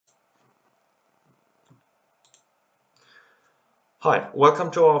Hi,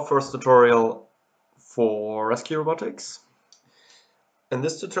 welcome to our first tutorial for rescue robotics. In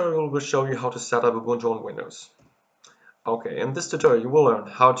this tutorial, we'll show you how to set up Ubuntu on Windows. Okay, in this tutorial, you will learn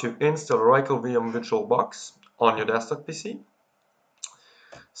how to install Oracle Vm Virtualbox on your desktop PC.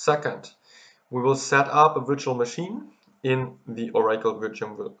 Second, we will set up a virtual machine in the Oracle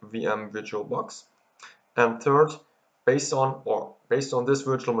Vm Virtualbox. And third, based on this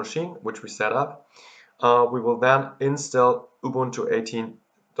virtual machine, which we set up, we will then install Ubuntu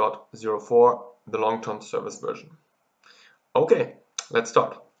 18.04, the long-term service version. Okay, let's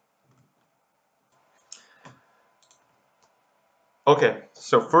start. Okay,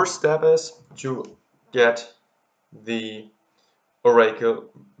 so first step is to get the Oracle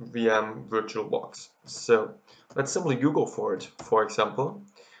VM Virtualbox. So let's simply Google for it, for example,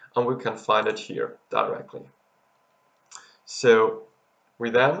 and we can find it here directly. So we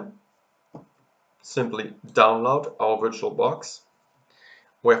then simply download our VirtualBox.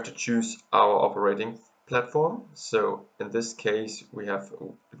 We have to choose our operating platform. So in this case, we have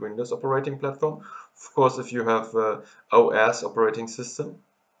Windows operating platform. Of course, if you have OS operating system,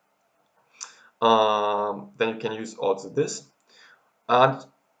 then you can use also this. And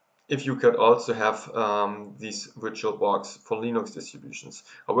if you could also have these VirtualBox for Linux distributions.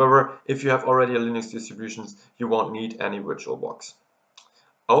 However, if you have already a Linux distribution, you won't need any VirtualBox.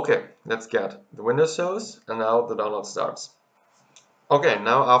 Okay, let's get the Windows source, and now the download starts. Okay,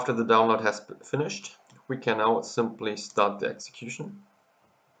 now after the download has finished, we can now simply start the execution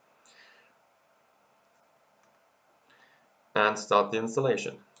and start the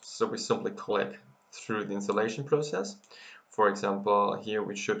installation. So we simply click through the installation process. For example, here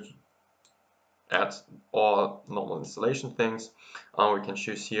we should add all normal installation things. We can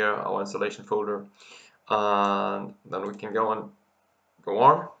choose here our installation folder, and then we can go on. We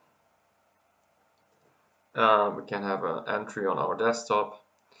can have an entry on our desktop.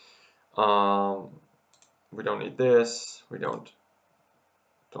 We don't need this. We don't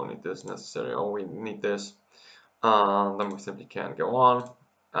need this necessarily. Oh, we need this. Then we simply can go on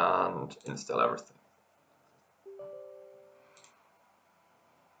and install everything.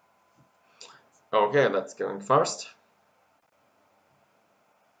 Okay, that's going fast.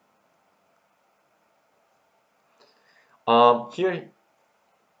 Here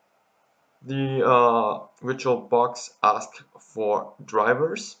the VirtualBox asks for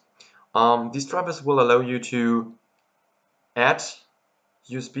drivers. These drivers will allow you to add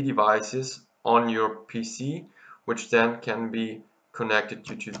USB devices on your PC, which then can be connected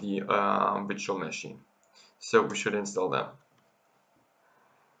to the virtual machine. So we should install them.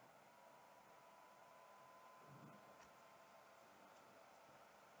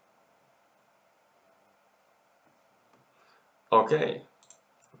 Okay,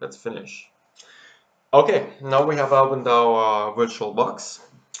 let's finish. Okay, now we have opened our VirtualBox.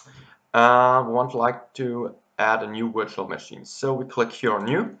 We want to add a new virtual machine. So we click here on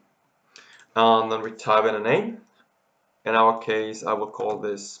New, and then we type in a name. In our case, I will call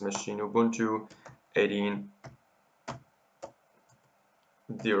this machine Ubuntu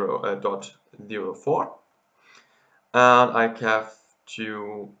 18.04. And I have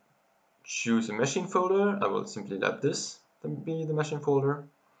to choose a machine folder. I will simply let this be the machine folder.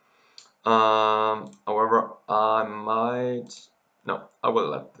 However, I will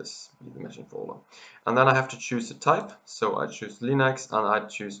let this be the machine folder. And then I have to choose the type. So I choose Linux and I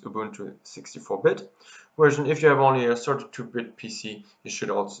choose Ubuntu 64-bit version. If you have only a 32-bit PC, you should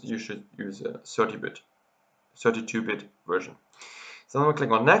use a 32-bit version. So then we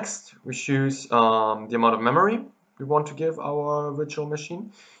click on Next. We choose the amount of memory we want to give our virtual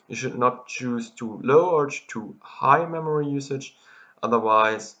machine. You should not choose too low or too high memory usage.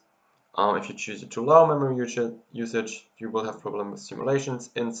 Otherwise, if you choose a too low memory usage, you will have problems with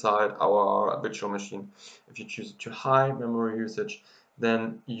simulations inside our virtual machine. If you choose a too high memory usage,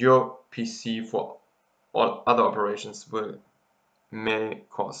 then your PC for all other operations may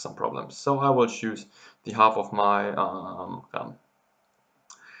cause some problems. So I will choose the half of my RAM.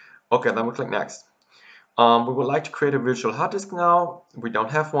 Okay, then we click Next. We would like to create a virtual hard disk now. We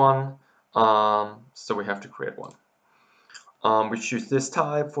don't have one, so we have to create one. We choose this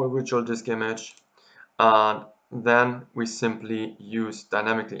type for a virtual disk image, and then we simply use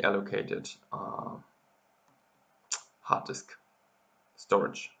dynamically allocated hard disk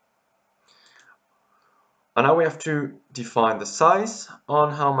storage. And now we have to define the size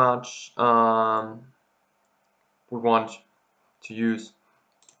on how much we want to use,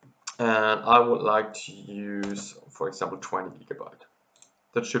 and I would like to use, for example, 20 GB.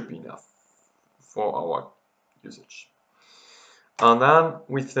 That should be enough for our usage. And then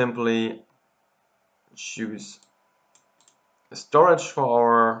we simply choose storage for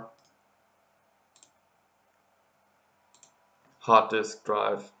our hard disk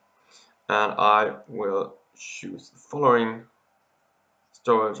drive, and I will choose the following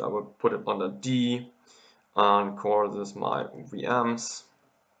storage. I will put it under D and call this my VMs,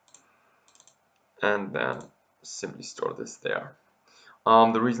 and then simply store this there.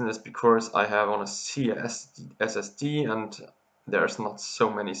 The reason is because I have on a C SSD and there's not so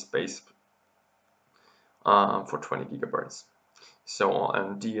many space for 20 gigabytes. So,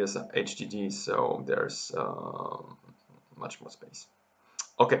 and D is HDD, so there's much more space.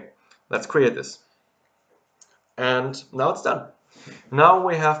 Okay, let's create this. And now it's done. Now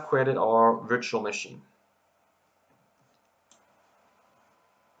we have created our virtual machine.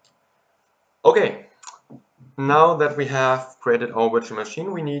 Okay, now that we have created our virtual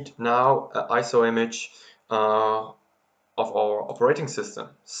machine, we need now an ISO image of our operating system.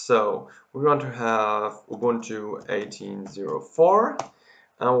 So we want to have Ubuntu 18.04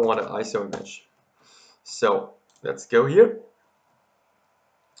 and we want an ISO image. So let's go here.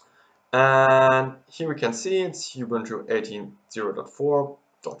 And here we can see it's Ubuntu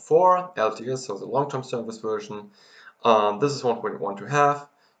 18.0.4.4 LTS, so the long-term service version. This is what we want to have.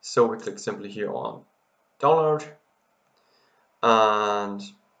 So we click simply here on download, and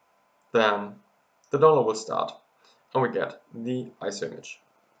then the download will start, and we get the ISO image.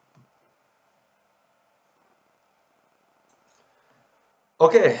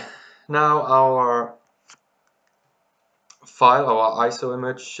 Okay, now our file, our ISO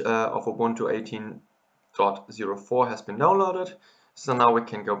image of Ubuntu 18.04 has been downloaded. So now we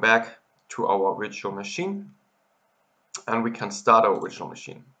can go back to our virtual machine and we can start our virtual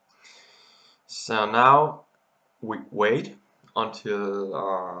machine. So now we wait until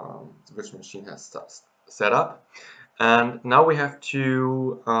the virtual machine has set up, and now we have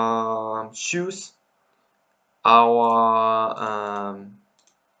to choose our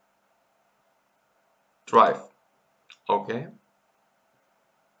drive. Okay,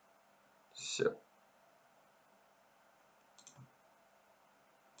 so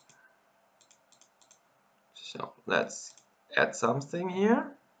let's add something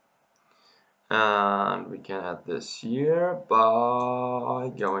here. And we can add this here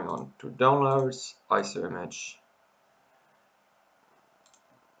by going on to downloads, ISO image,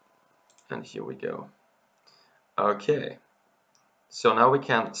 and here we go. Okay, so now we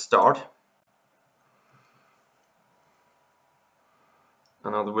can start.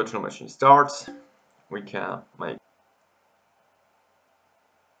 And now the virtual machine starts. We can make.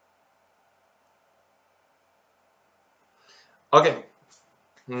 Okay,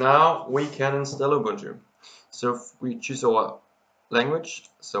 now we can install Ubuntu. So if we choose our language,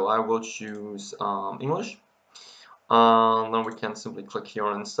 so I will choose English. Then we can simply click here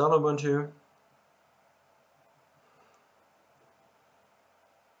on install Ubuntu.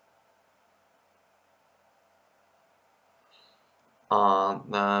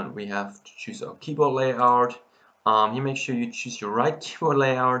 Then we have to choose our keyboard layout. You make sure you choose your right keyboard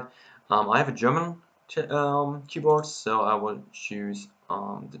layout. I have a German keyboard, so I will choose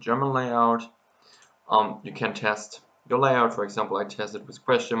the German layout. You can test your layout. For example, I tested with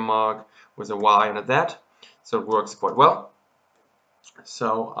question mark, with a Y and a Z, so it works quite well.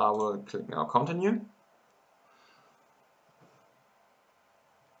 So I will click now continue.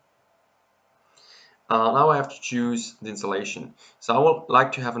 Now I have to choose the installation. So I would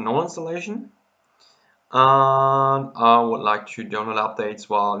like to have a normal installation, and I would like to download updates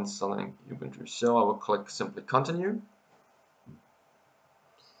while installing Ubuntu. So I will click simply continue.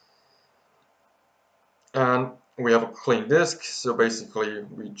 And we have a clean disk, so basically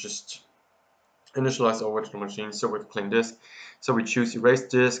we just initialize our virtual machine, so with clean disk. So we choose erase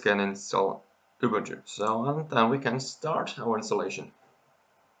disk and install Ubuntu. So and then we can start our installation.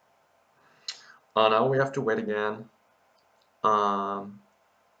 Now we have to wait again.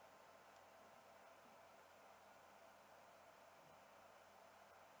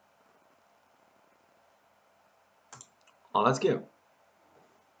 Let's go.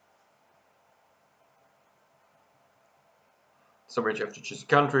 So we have to choose a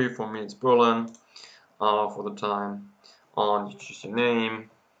country. For me it's Berlin for the time. You choose your name.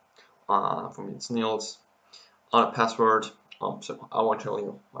 For me it's Niels. A password. So I won't tell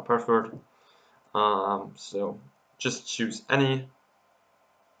you my password. So just choose any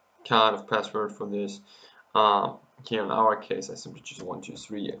kind of password for this. Here in our case, I simply choose 1, 2,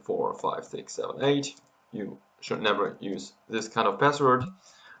 3, 4, 5, 6, 7, 8. You should never use this kind of password.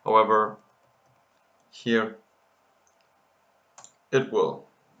 However, here it will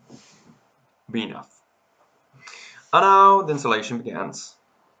be enough. And now the installation begins.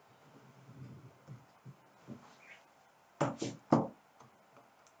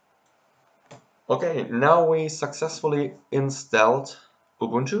 Okay, now we successfully installed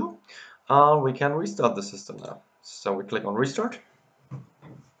Ubuntu. We can restart the system now. So we click on restart.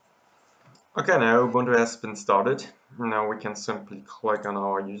 Okay, now Ubuntu has been started. Now we can simply click on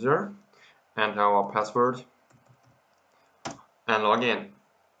our user, enter our password, and log in.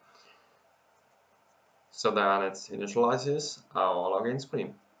 So then it initializes our login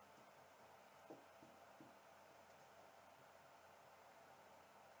screen.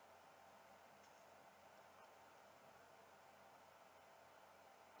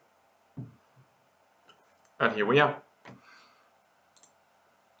 And here we are.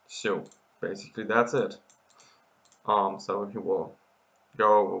 So basically that's it. So he will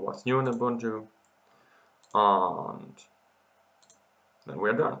go over what's new in Ubuntu, and then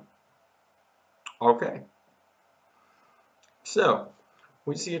we're done. Okay. So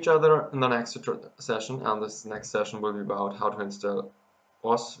we see each other in the next session, and this next session will be about how to install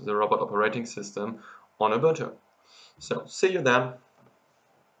OS, the robot operating system, on Ubuntu. So see you then.